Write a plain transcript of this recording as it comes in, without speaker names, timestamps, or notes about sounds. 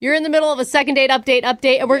You're in the middle of a second date update,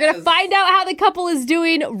 and we're going to find out how the couple is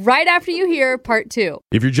doing right after you hear part 2.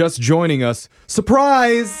 If you're just joining us,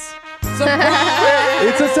 surprise! Surprise!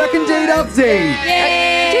 It's a second date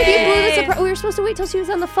update! Dude, you blew the surprise. We were supposed to wait till she was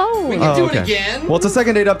on the phone. We can do it again. Well, it's a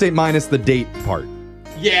second date update minus the date part.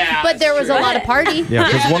 Yeah. But there was a lot of party. Yeah,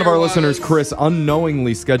 because one of our listeners, Chris,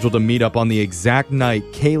 unknowingly scheduled a meetup on the exact night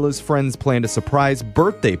Kayla's friends planned a surprise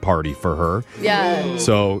birthday party for her. Yeah.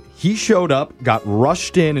 So he showed up, got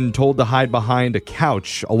rushed in, and told to hide behind a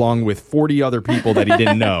couch along with 40 other people that he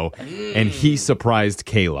didn't know. And he surprised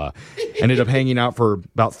Kayla. Ended up hanging out for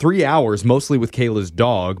about 3 hours, mostly with Kayla's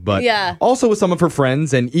dog, but also with some of her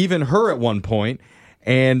friends and even her at one point.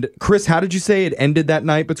 And Chris, how did you say it ended that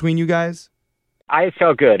night between you guys? I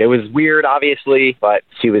felt good. It was weird, obviously, but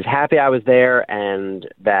she was happy I was there and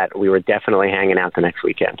that we were definitely hanging out the next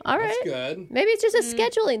weekend. All right. That's good. Maybe it's just a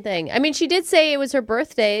scheduling thing. I mean, she did say it was her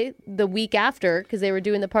birthday the week after because they were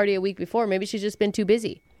doing the party a week before. Maybe she's just been too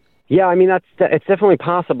busy. Yeah, I mean, it's definitely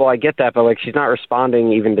possible. I get that, but like she's not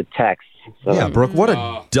responding even to texts. So. Yeah, Brooke, what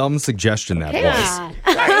a dumb suggestion that was.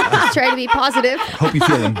 Just trying to be positive. Hope you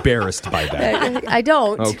feel embarrassed by that. I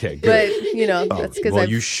don't. Okay, good. But, that's because well,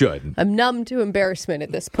 you should. I'm numb to embarrassment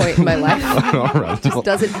at this point in my life. All right. It just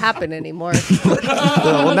doesn't happen anymore.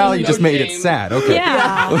 Well, now you just made it sad. Okay.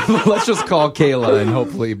 Yeah. Let's just call Kayla and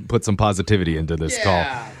hopefully put some positivity into this call.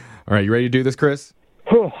 All right, you ready to do this, Chris?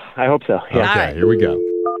 I hope so. Yeah. Okay, here we go.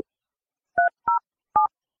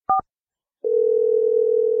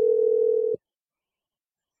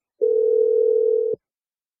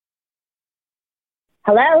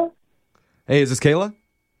 Hello? Hey, is this Kayla?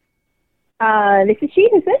 This is she.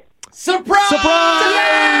 Who's this? Surprise!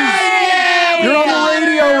 Surprise! Yay! You're on the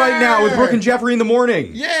radio right now with Brooke and Jeffrey in the morning.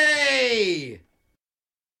 Yay!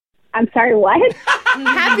 I'm sorry, what?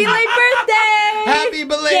 Happy late birthday! Happy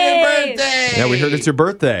belated birthday! Yeah, we heard it's your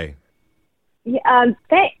birthday. Yeah,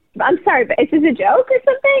 I'm sorry, but is this a joke or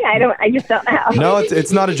something? I just don't know. No,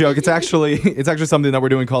 it's not a joke. It's actually something that we're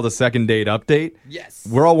doing called a second date update. Yes.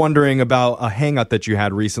 We're all wondering about a hangout that you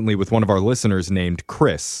had recently with one of our listeners named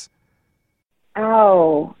Chris.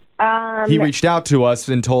 Oh. He reached out to us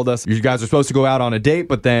and told us you guys were supposed to go out on a date,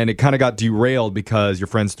 but then it kind of got derailed because your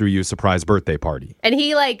friends threw you a surprise birthday party. And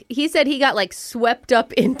he said he got swept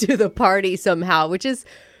up into the party somehow, which is,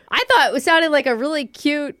 I thought it sounded like a really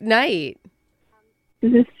cute night.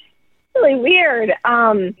 This is really weird.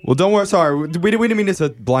 Well, don't worry. Sorry. We didn't mean to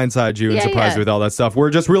blindside you and surprise you with all that stuff. We're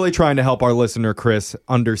just really trying to help our listener, Chris,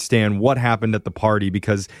 understand what happened at the party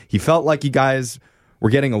because he felt like you guys were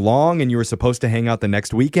getting along and you were supposed to hang out the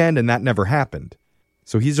next weekend and that never happened.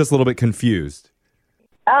 So he's just a little bit confused.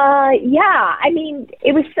 Yeah. I mean,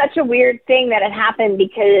 it was such a weird thing that had happened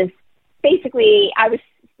because basically I was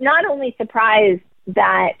not only surprised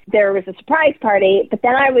that there was a surprise party, but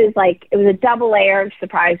then I was like, it was a double layer of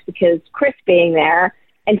surprise because Chris being there.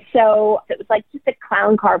 And so it was like just a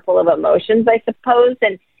clown car full of emotions, I suppose.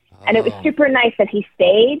 And it was super nice that he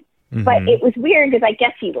stayed. Mm-hmm. But it was weird because I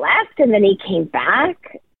guess he left and then he came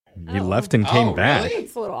back. He left and came back. Really?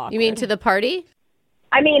 It's a little awkward. You mean to the party?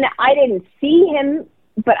 I mean, I didn't see him,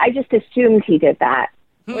 but I just assumed he did that.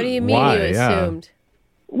 What do you mean Why? you assumed?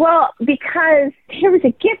 Well, because there was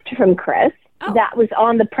a gift from Chris that was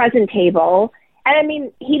on the present table. And I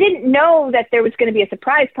mean, he didn't know that there was going to be a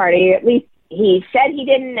surprise party. At least he said he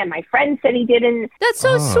didn't, and my friend said he didn't. That's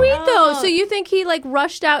so sweet, though. So you think he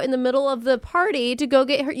rushed out in the middle of the party to go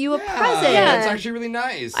get you a present? Yeah, it's actually really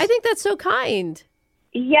nice. I think that's so kind.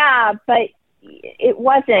 Yeah, but it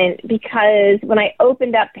wasn't because when I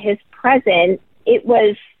opened up his present, it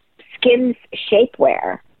was Skims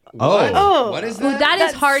shapewear. What is that? That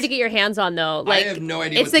is hard to get your hands on, though. I have no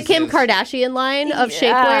idea It's what the Kim this is. Kardashian line of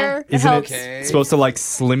shapewear. Isn't it supposed to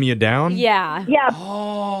slim you down? Yeah. Yeah.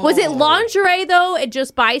 Oh. Was it lingerie, though,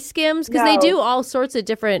 just by Skims? Because they do all sorts of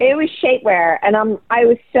different... It was shapewear, and I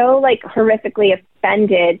was so, horrifically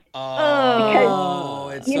offended.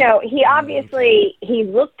 Because, he obviously, he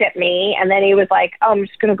looked at me, and then he was like, oh, I'm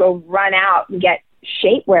just going to go run out and get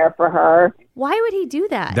shapewear for her. Why would he do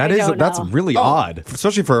that? That's really odd,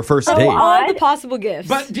 especially for a first date. All the possible gifts.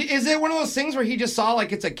 But is it one of those things where he just saw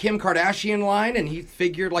it's a Kim Kardashian line and he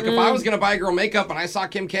figured if I was going to buy a girl makeup and I saw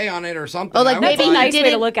Kim K on it or something. Oh, maybe he nice way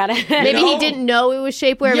to look at it. Maybe he didn't know it was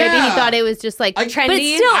shapewear. Yeah. Maybe he thought it was just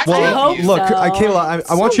trendy. But still, I hope look, so. Kayla,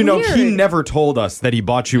 I want you to know he weird. never told us that he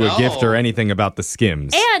bought you a gift or anything about the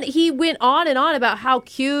Skims. And he went on and on about how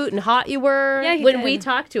cute and hot you were when we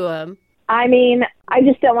talked to him. I mean, I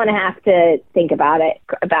just don't want to have to think about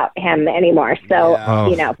him anymore. So,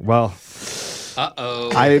 Well,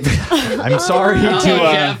 Uh-oh. I'm sorry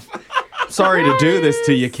sorry to do this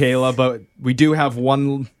to you, Kayla, but we do have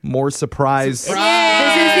one more surprise. This is the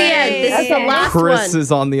end. This is the last Chris one.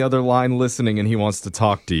 is on the other line listening, and he wants to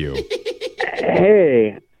talk to you.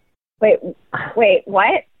 Hey. Wait,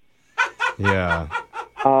 what? Yeah.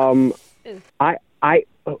 I'm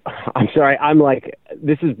sorry. I'm like,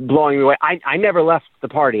 this is blowing me away. I never left the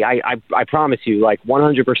party. I promise you, like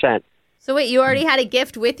 100%. So wait, you already had a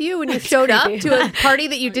gift with you when you showed up to a party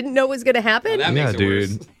that you didn't know was going to happen? That makes it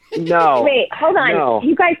worse. No. Wait, hold on. No.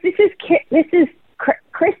 You guys, this is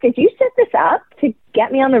Chris. Did you set this up to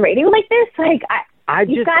get me on the radio like this? Like, I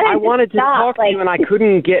wanted to talk to you, and I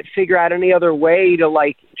couldn't figure out any other way to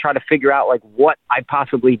like try to figure out like what I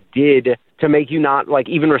possibly did to make you not like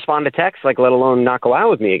even respond to texts, like let alone not go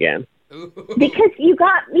out with me again. Because you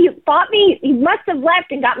must have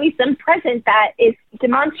left and got me some present that is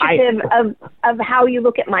demonstrative of how you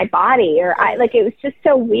look at my body, or it was just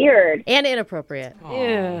so weird And inappropriate.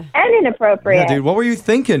 Yeah. and inappropriate. Yeah, dude, what were you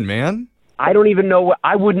thinking, man? I don't even know.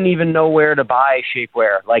 I wouldn't even know where to buy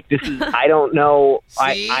shapewear. Like this is, I don't know.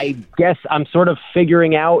 I guess I'm sort of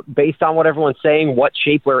figuring out based on what everyone's saying what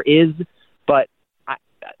shapewear is. But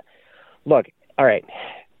look, all right,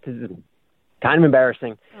 this is kind of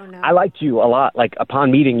embarrassing. Oh, no. I liked you a lot, like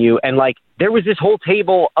upon meeting you, and like there was this whole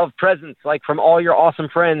table of presents, like from all your awesome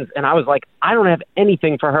friends, and I was like, I don't have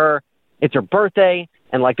anything for her. It's her birthday,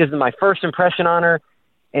 and like this is my first impression on her,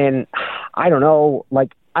 and I don't know,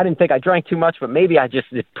 like. I didn't think I drank too much, but maybe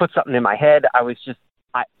it put something in my head.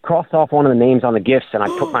 I crossed off one of the names on the gifts, and I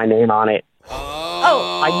put my name on it.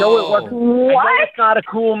 Oh. I know it wasn't. What? I know it's not a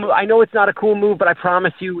cool move. I know it's not a cool move, but I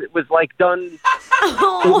promise you, it was like done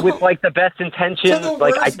with like the best intentions. To the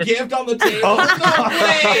like worst gift on the table.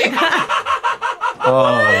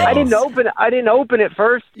 No way. I didn't open it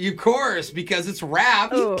first. Of course, because it's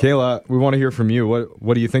wrapped. Kayla, we want to hear from you.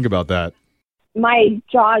 What do you think about that? My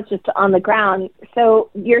jaw's just on the ground. So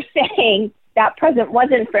you're saying that present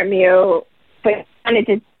wasn't from you, but you wanted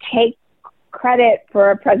to take credit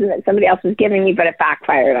for a present that somebody else was giving me, but it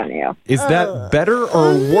backfired on you. Is that better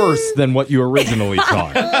or worse than what you originally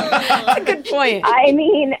thought? That's a good point. I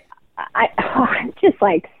mean, I'm just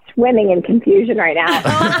like swimming in confusion right now. Oh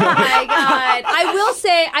my God.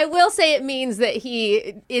 I will say it means that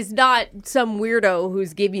he is not some weirdo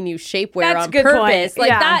who's giving you shapewear That's on a good purpose. point. Like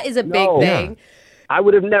Yeah. that is a big No. thing. I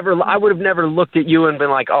would have never looked at you and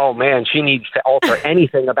been like, oh man, she needs to alter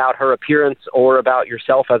anything about her appearance or about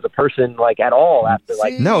yourself as a person, like at all. After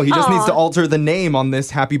like, No, he just needs to alter the name on this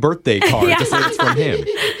happy birthday card to say it's from him.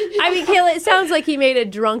 I mean, Kayla, it sounds like he made a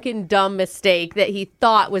drunken, dumb mistake that he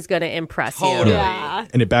thought was going to impress Totally. you. Yeah.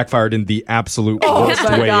 And it backfired in the absolute Oh worst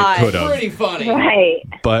my way God. it could have. Pretty funny. Right.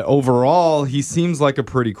 But overall, he seems like a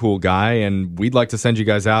pretty cool guy, and we'd like to send you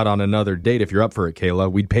guys out on another date. If you're up for it, Kayla,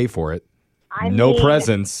 we'd pay for it. No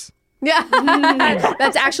presents. Yeah.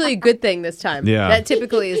 That's actually a good thing this time. Yeah. That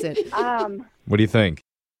typically isn't. What do you think?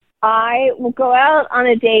 I will go out on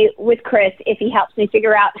a date with Chris if he helps me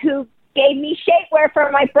figure out who gave me shapewear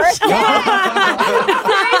for my birthday.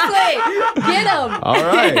 Seriously. Get him. All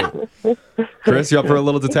right. Chris, you up for a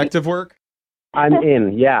little detective work? I'm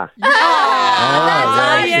in, yeah. All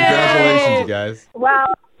right. Well, awesome. congratulations, you guys.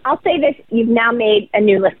 Well, I'll say this. You've now made a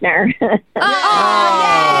new listener.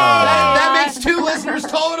 That makes 2 listeners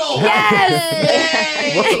total.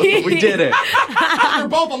 Yes. We did it. We're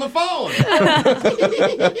both on the phone.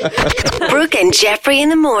 Brooke and Jeffrey in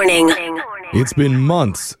the morning. It's been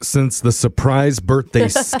months since the surprise birthday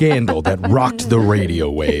scandal that rocked the radio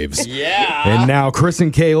waves. Yeah. And now Chris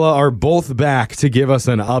and Kayla are both back to give us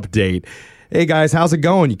an update. Hey guys, how's it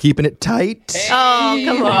going? You keeping it tight? Oh,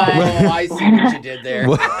 come on. Oh, I see what you did there.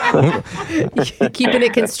 Keeping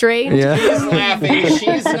it constrained. Yeah. She's laughing.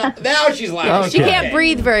 She's not. Now she's laughing. She can't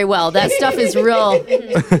breathe very well. That stuff is real.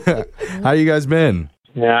 How you guys been?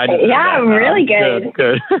 Yeah, Yeah, really good.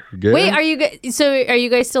 Good. Good. Wait, are you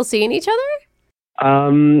guys still seeing each other?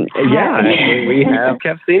 Yeah, actually, we have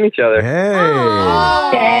kept seeing each other. Hey.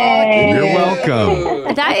 Yay. You're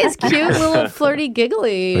welcome. That is cute, little flirty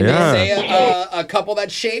giggly. Yeah. Say a couple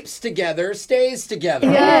that shapes together stays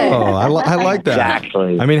together. Yeah. Oh, I like that.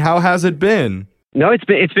 Exactly. I mean, how has it been? No, it's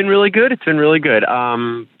been really good. It's been really good.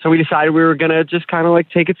 So we decided we were gonna just kind of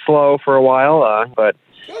like take it slow for a while. But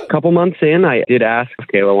a couple months in, I did ask if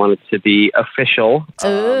Kayla wanted to be official. Ooh.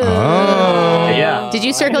 Oh. Yeah. Did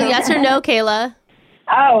you circle yes or no, Kayla?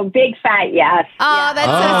 Oh, big fat yes. Oh, that's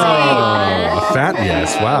so sweet. Fat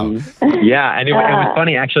yes. Wow. Yeah, and it was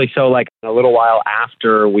funny actually. So like a little while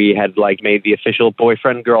after we had like made the official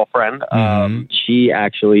boyfriend girlfriend, she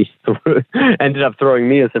actually ended up throwing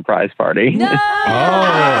me a surprise party. No!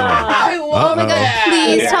 I love that.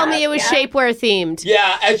 Please tell me it was shapewear themed.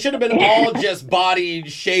 Yeah, it should have been all just body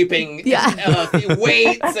shaping,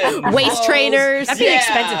 weights and Waist clothes. trainers. That'd be an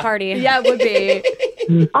expensive party. Yeah, it would be.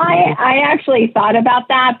 I actually thought about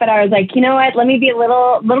that, but I was like, you know what? Let me be a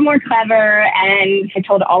little more clever. And I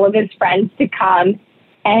told all of his friends to come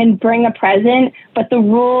and bring a present. But the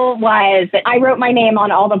rule was that I wrote my name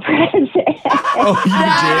on all the presents. Oh,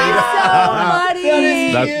 you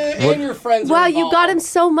did? That is you and your friends. Wow, are you got him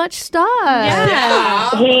so much stuff. Yeah.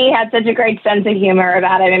 He had such a great sense of humor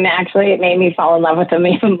about it, and actually it made me fall in love with him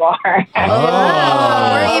even more.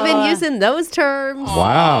 We're even using those terms.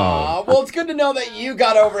 Wow. Well, it's good to know that you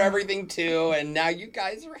got over everything too, and now you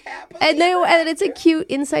guys are happy. And it's a cute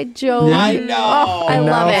inside joke. I know. Oh, I And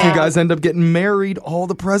love now, it. if you guys end up getting married, all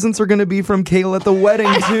the presents are going to be from Kayla at the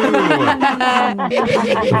wedding, too.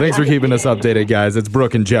 Thanks for keeping us updated, guys. It's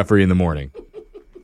Brooke and Jeffrey in the morning.